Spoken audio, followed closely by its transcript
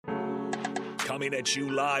coming at you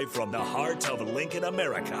live from the heart of Lincoln,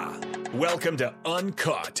 America. Welcome to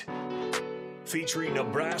Unkut, featuring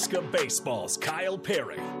Nebraska baseball's Kyle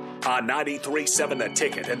Perry on 93.7 The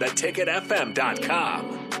Ticket and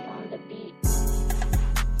theticketfm.com.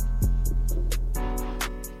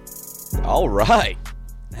 All right.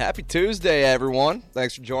 Happy Tuesday, everyone.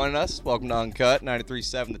 Thanks for joining us. Welcome to Unkut,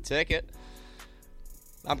 93.7 The Ticket.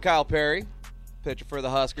 I'm Kyle Perry, pitcher for the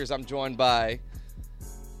Huskers. I'm joined by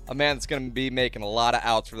a man that's going to be making a lot of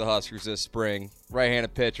outs for the Huskers this spring.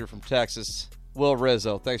 Right-handed pitcher from Texas, Will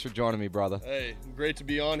Rizzo. Thanks for joining me, brother. Hey, great to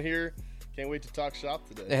be on here. Can't wait to talk shop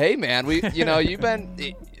today. Hey, man, Riz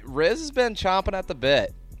has been chomping at the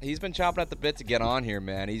bit. He's been chomping at the bit to get on here,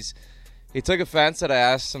 man. He took offense that I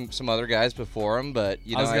asked some other guys before him, but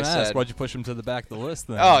I was going to ask, why'd you push him to the back of the list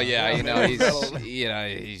then? Oh yeah,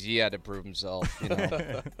 he had to prove himself.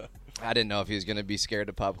 I didn't know if he was going to be scared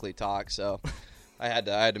to publicly talk, so I had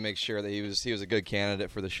to make sure that he was a good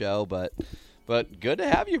candidate for the show. But good to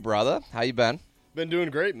have you, brother. How you been? Been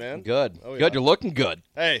doing great, man. Good. Oh, yeah. Good. You're looking good.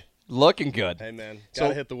 Hey. Looking good. Hey, man.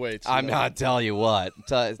 Gotta hit the weights. I'm not telling you what.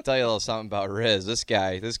 Tell you a little something about Riz. This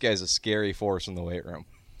guy's a scary force in the weight room.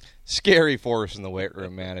 Scary force in the weight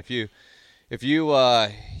room, man. If you've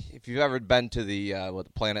ever been to the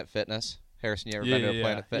Planet Fitness, Harrison, you ever been to a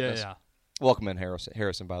Planet Fitness? Yeah. Welcome in,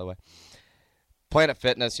 Harrison, by the way. Planet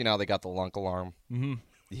Fitness, they got the lunk alarm. Mm-hmm.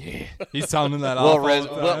 Yeah, he's sounding that off.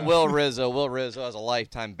 Will Rizzo has a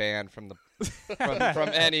lifetime ban from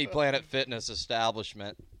any Planet Fitness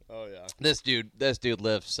establishment. Oh yeah. This dude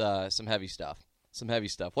lifts some heavy stuff.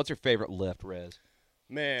 What's your favorite lift, Riz?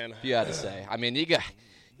 Man, if you had to say. I mean,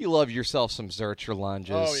 you love yourself some Zercher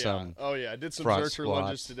lunges. Oh yeah. I did some Zercher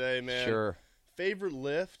lunges today, man. Sure. Favorite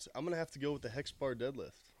lift? I'm gonna have to go with the hex bar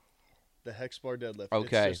deadlift. The hex bar deadlift.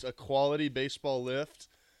 Okay. It's just a quality baseball lift.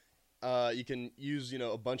 You can use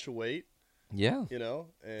a bunch of weight. Yeah.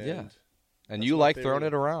 And you like throwing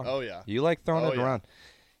it around. Oh yeah. You like throwing it around.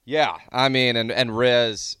 Yeah. I mean, and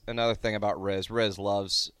Riz. Another thing about Riz. Riz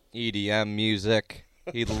loves EDM music.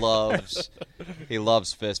 He loves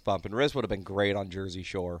fist bumping. Riz would have been great on Jersey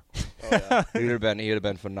Shore. Oh, yeah. He would have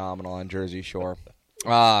been phenomenal on Jersey Shore.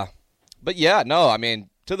 But yeah, no, I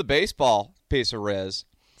mean, to the baseball piece of Riz.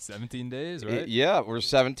 17 days, right? Yeah, we're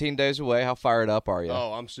 17 days away. How fired up are you?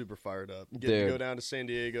 Oh, I'm super fired up. Getting to go down to San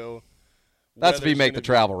Diego. That's if you make the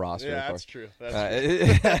travel roster. Yeah, of course.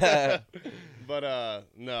 That's true. But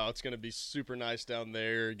no, it's going to be super nice down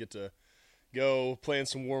there. Get to go play in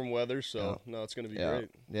some warm weather, so no, it's going to be great.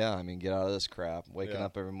 Yeah, I mean, get out of this crap. Waking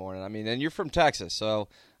up every morning. I mean, and you're from Texas, so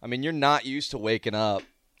I mean, you're not used to waking up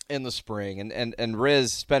in the spring. And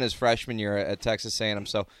Riz spent his freshman year at Texas A&M,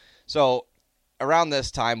 so around this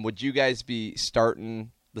time, would you guys be starting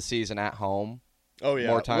the season at home? Oh yeah,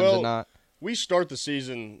 more times than not. We start the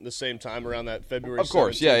season the same time around that February. Of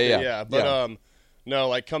course, 17th. Yeah. But no,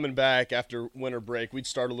 like coming back after winter break, we'd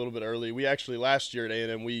start a little bit early. We actually last year at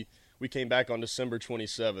A&M we came back on December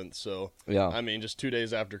 27th. So I mean, just 2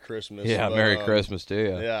 days after Christmas. Yeah, but, Merry Christmas to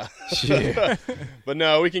you. Yeah. But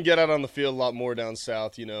no, we can get out on the field a lot more down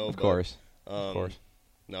south. Of course.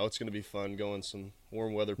 No, it's going to be fun going some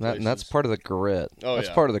warm weather places. And that's part of the grit. That's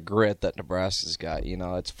part of the grit that Nebraska's got.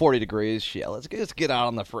 It's 40 degrees. Shit, let's get out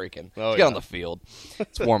on the freaking. Let's get on the field.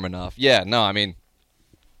 It's warm enough. Yeah, no, I mean,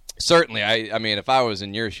 certainly. I mean, if I was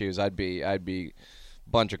in your shoes, I'd be a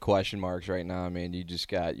bunch of question marks right now. I mean,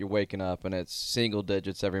 you're waking up and it's single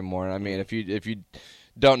digits every morning. I mean, if you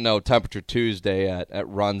don't know Temperature Tuesday at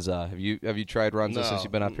Runza, have you tried Runza since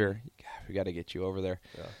you've been up here? We got to get you over there.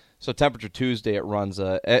 Yeah. So Temperature Tuesday at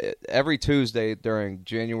Runza, every Tuesday during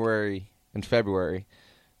January and February,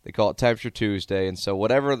 they call it Temperature Tuesday. And so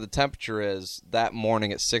whatever the temperature is that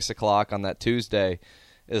morning at 6 o'clock on that Tuesday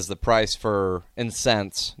is the price in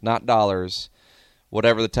cents, not dollars,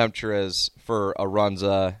 whatever the temperature is for a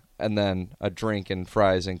Runza and then a drink and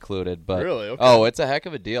fries included. But really? Okay. Oh, it's a heck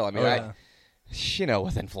of a deal. I mean,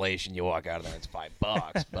 with inflation, you walk out of there, it's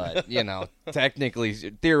 $5. But,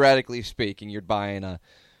 theoretically speaking, you're buying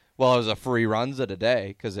well, it was a free Runza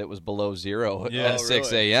today because it was below zero at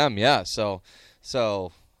 6 a.m. Yeah, so,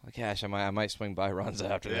 gosh, I might swing by Runza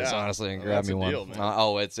after this, honestly, and grab me one.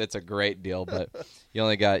 Deal, it's a great deal, but you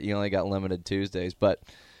only got limited Tuesdays. But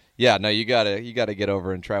yeah, no, you gotta get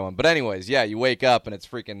over and try one. But anyways, yeah, you wake up and it's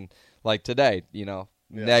freaking like today,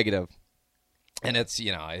 negative. And it's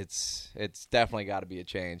definitely got to be a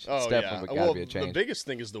change. It's definitely got to be a change. The biggest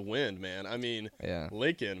thing is the wind, man. I mean,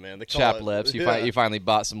 Lincoln, man. They call Chapped lips. You finally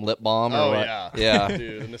bought some lip balm or what? Yeah.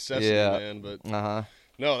 Dude, a necessity, man. But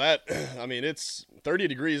no, it's 30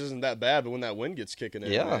 degrees isn't that bad, but when that wind gets kicking in,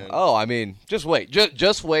 man. Oh, I mean, just wait.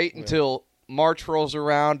 Just wait until March rolls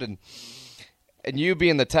around And you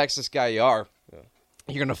being the Texas guy you are,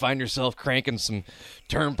 you're gonna find yourself cranking some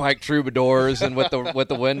Turnpike Troubadours and with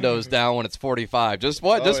the windows down when it's 45. Just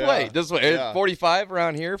wait. Yeah. 45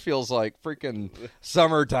 around here feels like freaking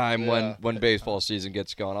summertime when baseball season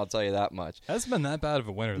gets going. I'll tell you that much. Hasn't been that bad of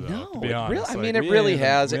a winter though. No, to be honest, it really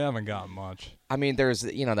has. We haven't gotten much. I mean, there's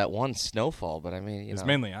that one snowfall, but I mean, it's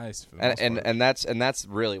mainly ice. For the most part. and that's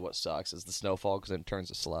really what sucks is the snowfall because it turns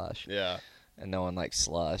to slush. Yeah. And no one likes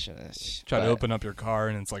slush. And try to open up your car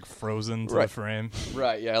and it's like frozen to the frame.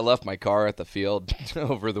 Right, yeah. I left my car at the field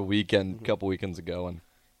over the weekend, a couple weekends ago, and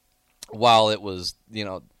while it was,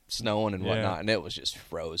 snowing and whatnot, and it was just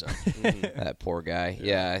frozen. That poor guy.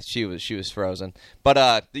 Yeah, she was frozen. But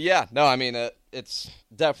I mean, it's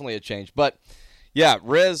definitely a change. But yeah,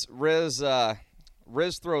 Riz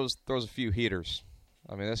throws a few heaters.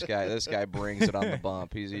 I mean, this guy brings it on the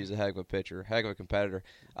bump. He's a heck of a pitcher, heck of a competitor.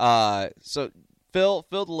 So fill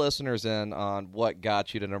the listeners in on what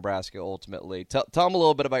got you to Nebraska ultimately. Tell them a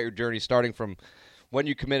little bit about your journey, starting from when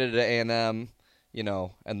you committed to A&M,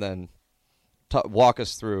 and then walk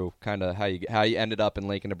us through kind of how you ended up in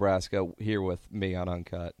Lincoln, Nebraska, here with me on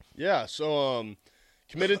Unkut. Yeah, so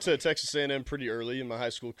committed to Texas A&M pretty early in my high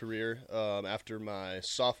school career. After my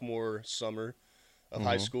sophomore summer of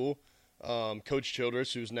high school. Coach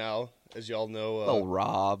Childress, who's now, as y'all know,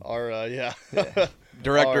 Rob, our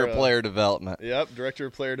director of player development. Yep, director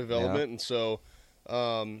of player development, and so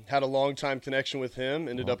had a long time connection with him.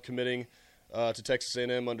 Ended up committing to Texas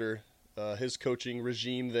A&M under his coaching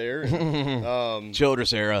regime there.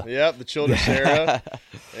 Childress era. Yep, the Childress era,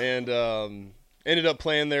 and ended up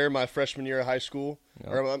playing there my freshman year of high school.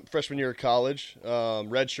 Or my freshman year of college,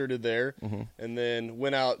 redshirted there, and then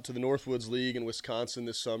went out to the Northwoods League in Wisconsin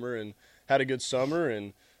this summer and had a good summer,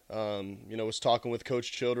 and was talking with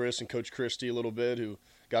Coach Childress and Coach Christie a little bit, who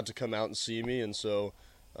got to come out and see me, and so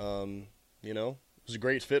it was a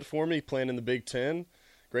great fit for me playing in the Big Ten,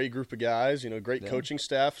 great group of guys, great coaching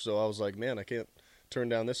staff. So I was like, man, I can't turn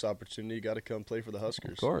down this opportunity. Got to come play for the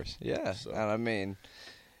Huskers. Of course, yeah. So. And I mean.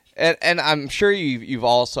 And I'm sure you've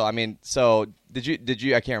also, I mean, so did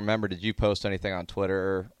you I can't remember, did you post anything on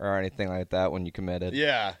Twitter or anything like that when you committed?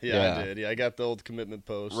 Yeah. I did. Yeah, I got the old commitment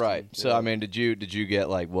post. Right. And, so I mean, did you get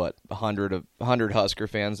like what 100 Husker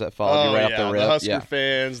fans that followed you right off the rip? The Husker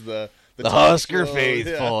fans, the Husker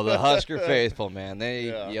faithful, the Husker faithful, man.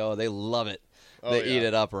 They love it. They eat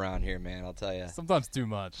it up around here, man. I'll tell you. Sometimes too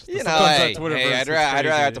much. I'd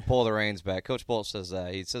rather have to pull the reins back. Coach Bolt says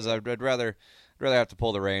that. He says I'd rather have to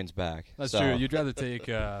pull the reins back. That's true. You'd rather take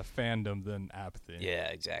fandom than apathy. Yeah,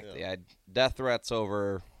 exactly. Yeah. Death threats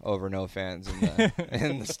over no fans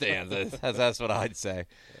in the stands. That's what I'd say.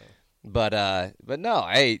 Yeah. But no,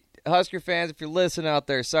 hey, Husker fans, if you're listening out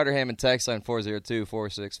there, Sutter Hammond text line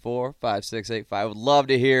 402-464-5685. I would love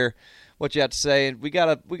to hear what you have to say. And we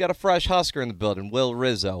got a fresh Husker in the building, Will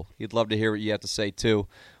Rizzo. He'd love to hear what you have to say too.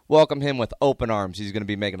 Welcome him with open arms. He's going to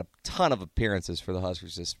be making a ton of appearances for the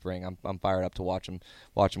Huskers this spring. I'm fired up to watch him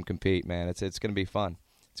compete, man. It's going to be fun.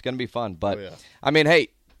 It's going to be fun. But I mean, hey,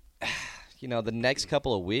 the next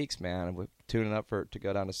couple of weeks, man, we're tuning up to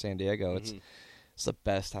go down to San Diego. It's the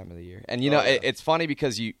best time of the year. And it's funny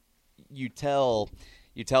because you tell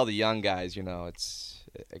the young guys,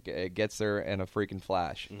 it gets there in a freaking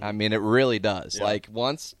flash. I mean, it really does. Yeah. Like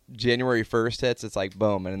once January 1st hits, it's like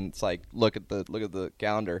boom, and it's like look at the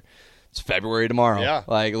calendar. It's February tomorrow. Yeah.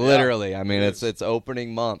 Like literally. I mean, it's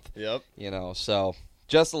opening month. Yep. So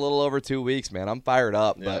just a little over 2 weeks, man. I'm fired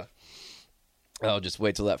up, but I'll just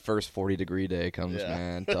wait till that first 40-degree day comes,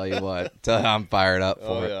 man. Tell you what, I'm fired up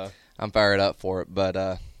for it. Yeah. I'm fired up for it.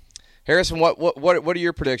 But Harrison, what are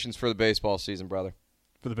your predictions for the baseball season, brother?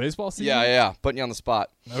 For the baseball season? Yeah. Putting you on the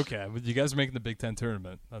spot. Okay, but you guys are making the Big Ten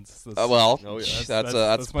tournament. That's that's the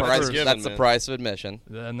price of admission.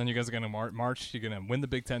 And then you guys are going to March. You're going to win the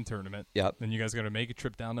Big Ten tournament. Yep. Then you guys are going to make a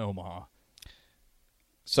trip down to Omaha.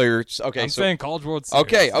 So you're okay. I'm saying College World Series.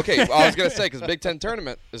 Okay. I was going to say because Big Ten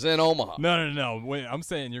tournament is in Omaha. No. Wait, I'm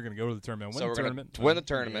saying you're going to go to the tournament, win the tournament. Win the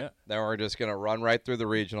tournament. Yeah. Then we're just going to run right through the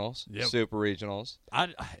regionals, super regionals.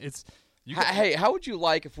 Hey, how would you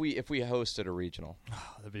like if we hosted a regional?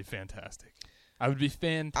 Oh, that'd be fantastic. I would be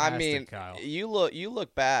fantastic. I mean, Kyle. You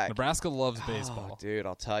look back. Nebraska loves baseball, dude.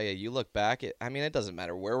 I'll tell you. You look back. It doesn't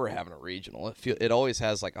matter where we're having a regional. It always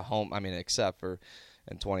has like a home. I mean, except for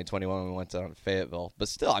in 2021 when we went down to Fayetteville. But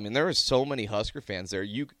still, I mean, there were so many Husker fans there.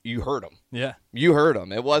 You heard them. Yeah, you heard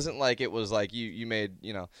them. It wasn't like it was like you made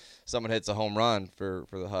someone hits a home run for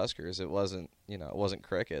the Huskers. It wasn't it wasn't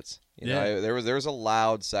crickets. There was a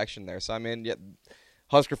loud section there. So I mean,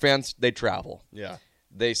 Husker fans, they travel. Yeah.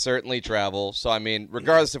 They certainly travel. So, I mean,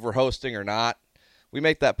 regardless if we're hosting or not, we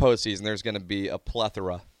make that postseason, there's going to be a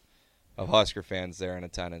plethora of Husker fans there in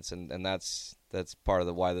attendance, and that's part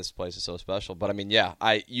of why this place is so special. But I mean, yeah,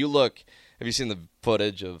 you look. Have you seen the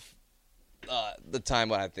footage of the time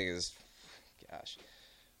when I think is, gosh,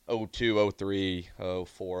 02, 03,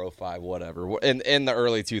 04, 05, whatever, in the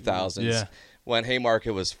early 2000s, when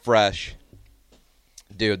Haymarket was fresh,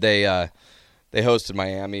 dude. They hosted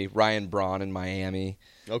Miami, Ryan Braun in Miami.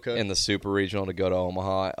 Okay. In the Super Regional to go to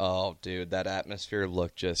Omaha. Oh, dude, that atmosphere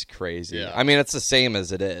looked just crazy. Yeah. I mean, it's the same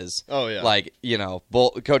as it is. Oh, yeah. Like,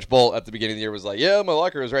 Coach Bolt at the beginning of the year was like, yeah, my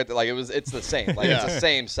locker was right there. Like, it's the same. Like, It's the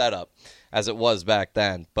same setup as it was back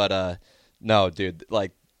then. But, no, dude,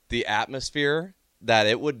 like, the atmosphere that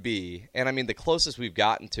it would be, and, I mean, the closest we've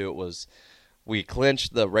gotten to it was we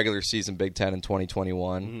clinched the regular season Big Ten in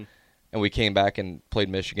 2021, and we came back and played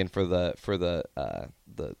Michigan for the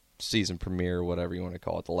season premiere, whatever you want to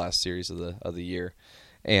call it, the last series of the year,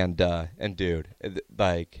 and dude,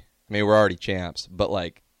 like, I mean, we're already champs, but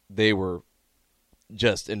like they were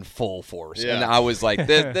just in full force, and I was like,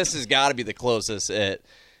 this has got to be the closest it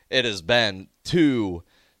has been to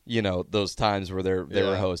those times where they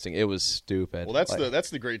were hosting. It was stupid. Well, that's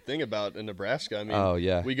the great thing about Nebraska. I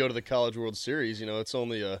mean, we go to the College World Series. It's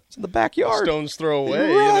only it's in the backyard, a stone's throw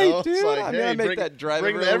away. Right, dude. It's like, I mean, I make that drive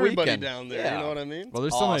bring everybody down there. Yeah. You know what I mean? Well,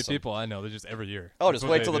 there's so many people I know. They're just every year. Oh, just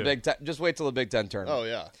wait till the Big Ten. Just wait till the Big Ten tournament. Oh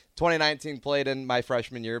yeah. 2019 played in my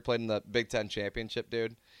freshman year. Played in the Big Ten championship,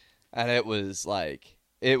 dude, and it was like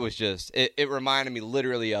it reminded me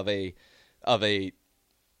literally of a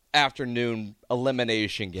afternoon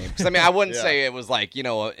elimination game, because I mean I wouldn't say it was like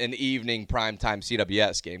an evening primetime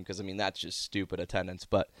CWS game, because I mean that's just stupid attendance,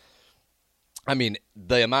 but I mean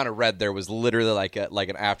the amount of red there was literally like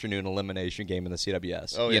an afternoon elimination game in the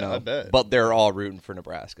CWS. Oh yeah, I bet. But they're all rooting for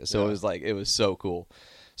Nebraska, so it was so cool,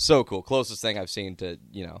 closest thing I've seen to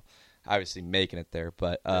obviously making it there,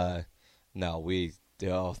 but no, we're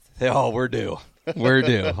due. We're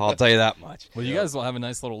due. I'll tell you that much. Well, you guys will have a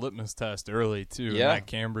nice little litmus test early, too, in that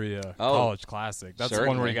Cambria College Classic. That's the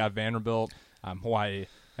one where you got Vanderbilt, Hawaii,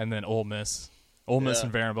 and then Ole Miss. Ole Miss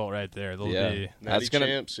and Vanderbilt right there. They'll be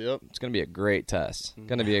champs. Yep. It's going to be a great test.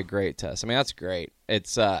 Going to be a great test. I mean, that's great.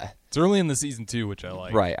 It's early in the season, too, which I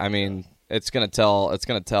like. Right. I mean, it's going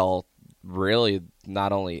to tell really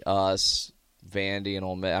not only us, Vandy and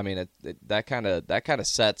Ole Miss. I mean, that kind of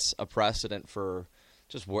sets a precedent for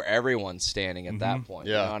just where everyone's standing at that point.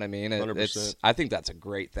 Yeah. You know what I mean? 100%. I think that's a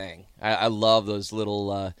great thing. I love those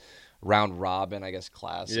little round robin, I guess,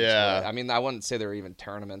 classes. Yeah. I mean, I wouldn't say they're even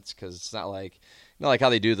tournaments, because it's not like like how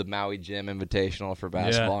they do the Maui Gym Invitational for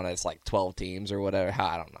basketball, and it's like 12 teams or whatever.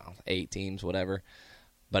 I don't know, 8 teams, whatever.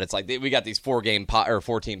 But it's like we got these 14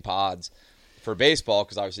 pods for baseball,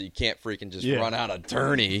 because obviously you can't freaking just run out a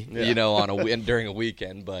tourney, during a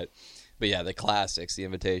weekend, but yeah, the classics, the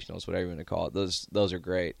invitationals, whatever you want to call it, those are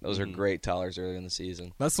great. Those are great tellers early in the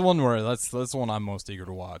season. That's the one where that's the one I'm most eager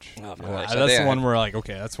to watch. Oh, that's the one where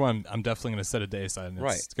that's when I'm definitely going to set a day aside and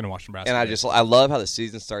it's going to watch Nebraska. And I love how the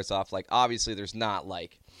season starts off. Like, obviously, there's not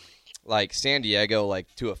like San Diego,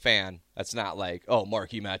 like, to a fan, that's not like, oh,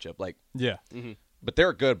 marquee matchup, like but they're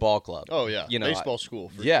a good ball club. Oh yeah, baseball school.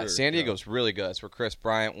 For sure. San San Diego's really good. That's where Chris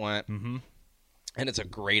Bryant went, and it's a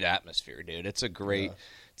great atmosphere, dude. It's a great.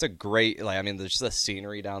 It's a great, like, I mean, just the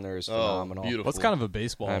scenery down there is phenomenal. Beautiful. Well, it's kind of a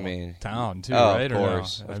baseball town, too, right? Of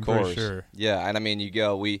course, of course. Pretty sure. Yeah, and I mean,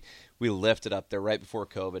 we lifted up there right before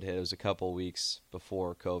COVID hit. It was a couple weeks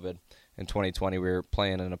before COVID. In 2020, we were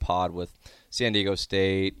playing in a pod with San Diego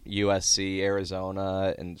State, USC,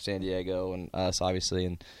 Arizona, and San Diego, and us, obviously.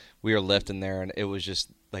 And we were lifting there, and it was just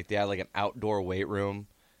like they had like an outdoor weight room.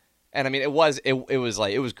 And I mean, it was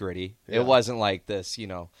gritty. Yeah. It wasn't like this,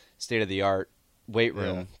 state of the art weight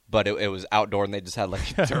room, but it was outdoor, and they just had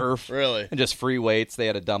like turf, really, and just free weights. They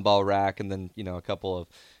had a dumbbell rack, and then a couple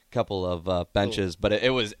of benches, but it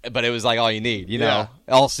was like all you need,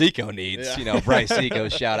 all Seco needs. Bryce Seco,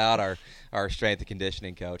 shout out our strength and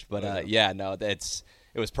conditioning coach. But it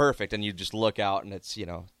was perfect, and you just look out, and it's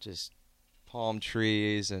just palm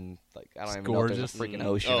trees, and like I don't even know if there's a freaking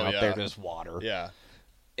ocean out there, just water. Yeah,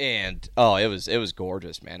 and it was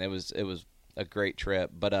gorgeous, man. It was a great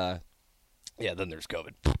trip, but yeah, then there's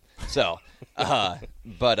COVID. So,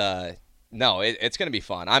 no, it's going to be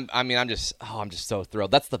fun. I'm just so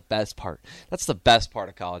thrilled. That's the best part. That's the best part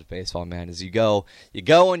of college baseball, man, is you go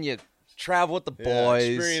and you travel with the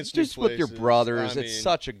boys, just with your brothers. It's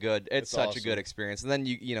such a good experience. And then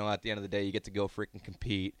you at the end of the day, you get to go freaking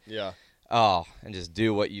compete. Yeah. Oh, and just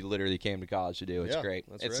do what you literally came to college to do. It's great.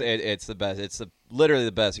 That's it's the best. It's literally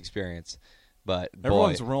the best experience. But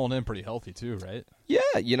everyone's rolling in pretty healthy too, right? Yeah,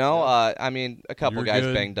 I mean, a couple guys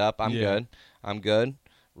banged up. I'm good. I'm good.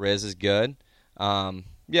 Riz is good.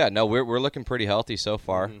 Yeah, no, we're looking pretty healthy so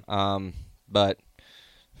far. Mm-hmm. But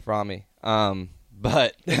Frommie,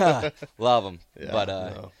 but love him. Yeah,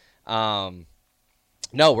 but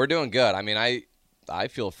no, we're doing good. I mean, I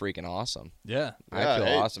feel freaking awesome. Yeah. I feel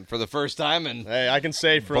awesome for the first time. And hey, I can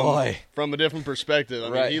say from a different perspective. I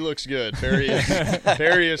mean, he looks good. Perry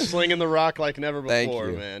is slinging the rock like never before,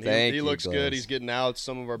 man. He looks good. He's getting out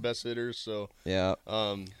some of our best hitters. So yeah.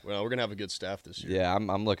 Well, we're gonna have a good staff this year. Yeah,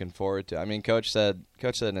 I'm looking forward to it. I mean, Coach said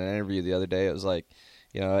in an interview the other day, it was like,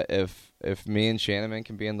 you know, if me and Shannon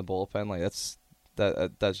can be in the bullpen, like that's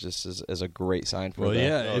just is a great sign for for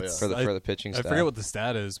the pitching staff. I forget what the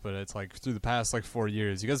stat is, but it's like through the past 4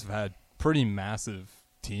 years, you guys have had pretty massive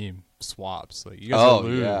team swaps. Like you guys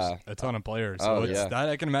lose a ton of players. So that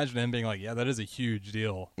I can imagine him being like, that is a huge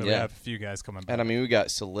deal that we have a few guys coming back. And I mean, we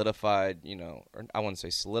got solidified, you know, or I wouldn't say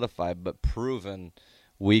solidified, but proven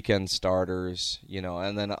weekend starters, you know,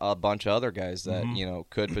 and then a bunch of other guys that, you know,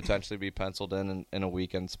 could potentially be penciled in a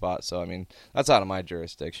weekend spot. So, I mean, that's out of my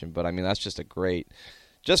jurisdiction. But, I mean, that's just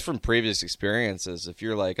just from previous experiences, if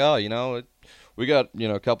you're like, oh, you know, we got, you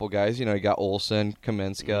know, a couple guys, you know, you got Olsen,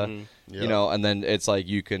 Kaminska, you know, and then it's like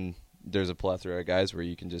there's a plethora of guys where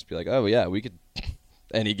you can just be like, oh, yeah, we could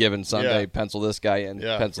any given Sunday pencil this guy in,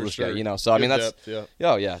 pencil this guy, you know. So, I mean, that's,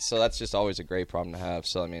 so that's just always a great problem to have.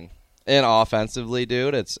 So, I mean. And offensively,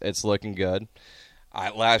 dude, it's looking good.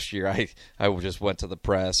 Last year, I just went to the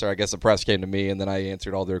press, or I guess the press came to me, and then I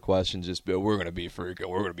answered all their questions. We're gonna be freaking,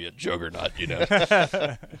 we're gonna be a juggernaut, you know.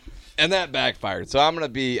 And that backfired. So I'm gonna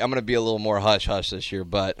be a little more hush hush this year.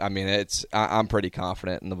 But I mean, I'm pretty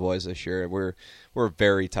confident in the boys this year. We're a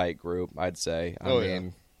very tight group, I'd say.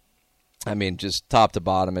 I mean, just top to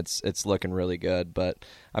bottom, it's looking really good. But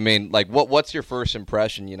I mean, like, what's your first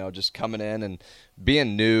impression? You know, just coming in and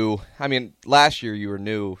being new. I mean, last year you were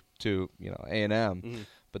new to, you know, A&M,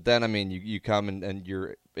 but then I mean, you come and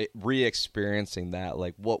you're re-experiencing that.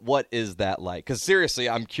 Like, what is that like? Because seriously,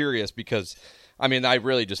 I'm curious because. I mean, I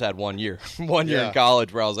really just had 1 year, in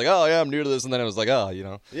college where I was like, oh yeah, I'm new to this, and then it was like, oh, you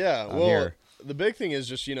know, I'm here. The big thing is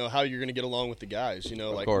just, you know, how you're going to get along with the guys, you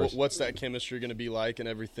know, like what's that chemistry going to be like and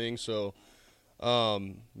everything. So, I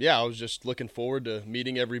was just looking forward to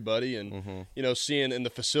meeting everybody and, you know, seeing in the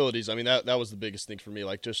facilities. I mean, that was the biggest thing for me,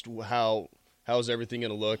 like just how is everything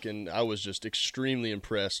going to look. And I was just extremely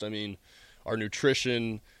impressed. I mean, our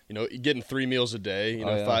nutrition, you know, getting 3 meals a day, you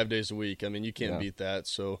know, 5 days a week. I mean, you can't beat that.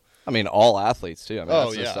 So, I mean, all athletes too. I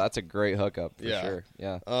mean, that's a great hookup for sure.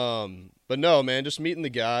 Yeah. But no, man, just meeting the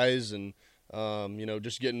guys and, you know,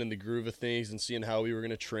 just getting in the groove of things and seeing how we were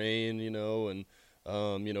going to train, you know, and,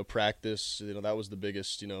 you know, practice, you know, that was the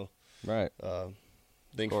biggest, you know,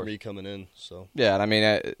 thing for me coming in. So, yeah. And I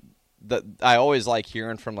mean, I always like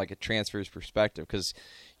hearing from like a transfer's perspective because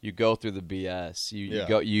you go through the BS,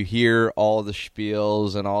 you hear all the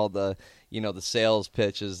spiels and all the, you know, the sales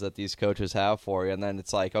pitches that these coaches have for you. And then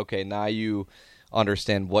it's like, okay, now you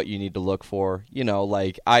understand what you need to look for, you know,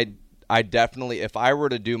 like I definitely, if I were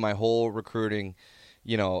to do my whole recruiting,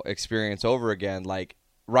 you know, experience over again, like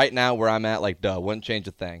right now where I'm at, like, wouldn't change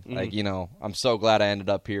a thing. Like, you know, I'm so glad I ended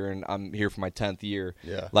up here and I'm here for my 10th year.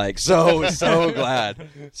 Yeah. Like, so glad.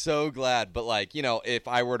 So glad. But, like, you know, if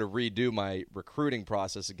I were to redo my recruiting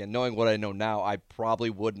process again, knowing what I know now, I probably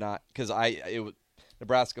would not, because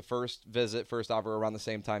Nebraska first offer around the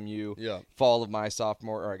same time fall of my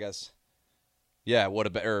sophomore, or I guess, it would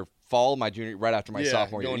have been, or fall of my junior, right after my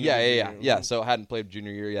sophomore year. Yeah. So I hadn't played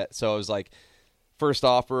junior year yet. So it was like first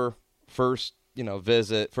offer, first, you know,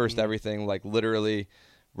 visit, first everything, like literally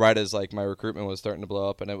right as like my recruitment was starting to blow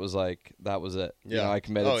up, and it was like that was it. You know, I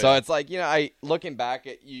committed. So it's like, you know, I looking back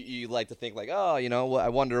at you like to think like, oh, you know, I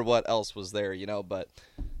wonder what else was there, you know, but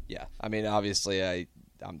yeah, I mean, obviously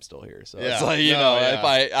I'm still here, so it's like, you know,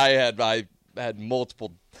 if I had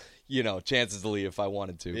multiple, you know, chances to leave if I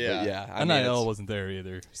wanted to. Yeah. But NIL wasn't there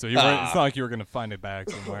either. So it's not like you were going to find it back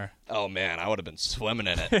somewhere. Oh, man, I would have been swimming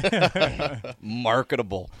in it.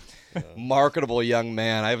 Marketable young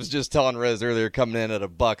man. I was just telling Riz earlier, coming in at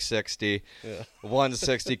 $160,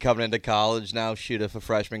 160 coming into college. Now, shoot, if a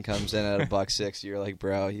freshman comes in at $160, you're like,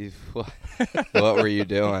 bro, what were you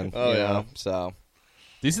doing? Oh, you yeah. know? So.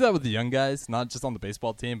 Do you see that with the young guys, not just on the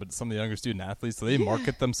baseball team, but some of the younger student athletes? Do they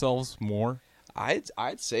market themselves more?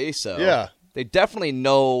 I'd say so. Yeah. They definitely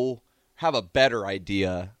have a better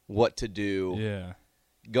idea what to do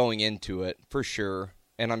going into it, for sure.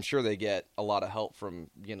 And I'm sure they get a lot of help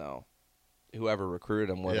from, you know, whoever recruited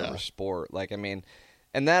them, whatever sport. Like, I mean,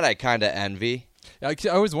 and that I kind of envy. I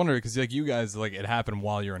always wonder because, like, you guys, like, it happened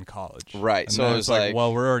while you're in college. Right. And so it was like,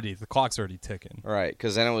 well, the clock's already ticking. Right.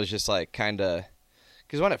 Because then it was just, like, kind of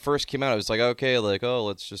because when it first came out, it was like, okay, like, oh,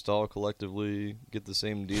 let's just all collectively get the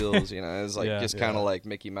same deals. It's like kind of like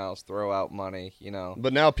Mickey Mouse, throw out money,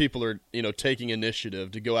 But now people are, taking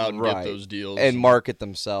initiative to go out and get those deals. And market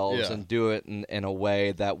themselves and do it in a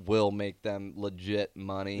way that will make them legit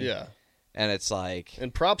money. Yeah. And it's like,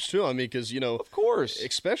 and props to him because of course,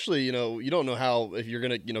 especially you don't know how if you're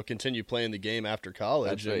gonna continue playing the game after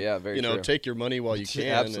college. That's right, very true. Take your money while you can.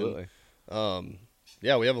 Absolutely. And,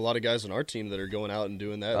 we have a lot of guys on our team that are going out and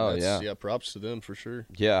doing that. Oh, yeah, props to them for sure.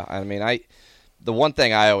 Yeah, I mean, the one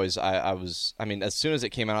thing I was, as soon as it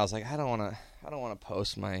came out, I was like, I don't want to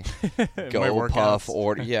post my Go Puff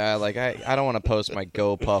order. Yeah, like I don't want to post my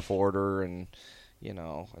Go Puff order and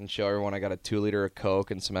show everyone I got a 2-liter of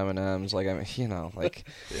Coke and some M&Ms. Like, and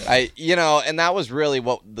that was really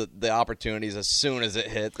what the opportunities as soon as it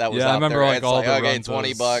hit. That was I remember there. like all the okay, runs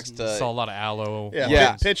 $20 to saw a lot of aloe.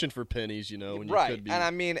 Yeah. Pitching for pennies, when you could be. And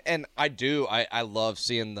I mean, and I love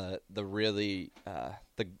seeing the really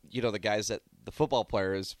the guys that the football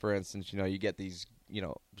players, for instance. You get these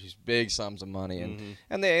these big sums of money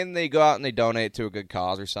and they go out and they donate to a good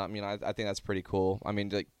cause or something. I think that's pretty cool. I mean,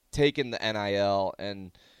 like, taking the NIL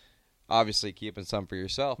and obviously keeping some for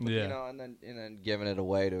yourself, but, and then giving it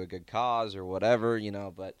away to a good cause or whatever,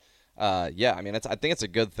 But I mean, I think it's a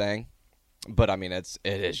good thing. But I mean, it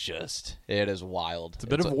is wild. It's a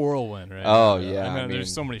bit of a whirlwind, right? Oh yeah, I mean,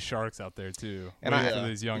 there's so many sharks out there too. And for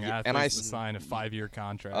these young athletes to sign a 5-year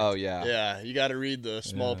contract. Oh yeah, yeah. You got to read the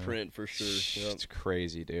small print for sure. It's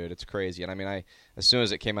crazy, dude. It's crazy. And I mean, as soon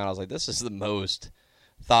as it came out, I was like, this is the most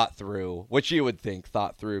thought through, which you would think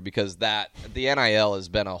thought through, because the NIL has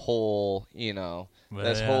been a whole,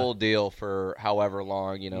 whole deal for however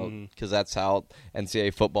long, because that's how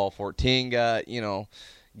NCAA football 14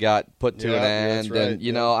 got put to an end, right.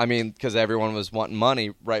 and I mean, because everyone was wanting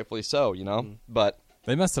money, rightfully so, but.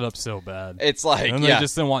 They messed it up so bad. It's like, and they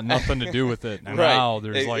just didn't want nothing to do with it. And now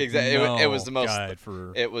there's it was the most guide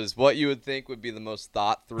for. It was what you would think would be the most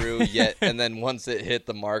thought through yet, and then once it hit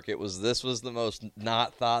the market, this was the most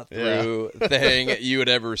not thought through thing you would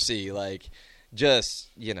ever see. Like, just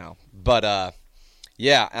but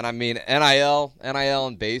yeah, and I mean NIL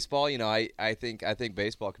and baseball. I think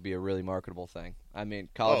baseball could be a really marketable thing. I mean,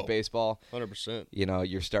 college baseball, 100%.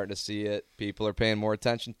 You're starting to see it. People are paying more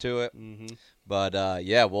attention to it. Mm-hmm. But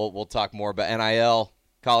we'll talk more about NIL,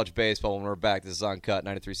 college baseball when we're back. This is Uncut,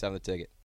 93.7 The Ticket.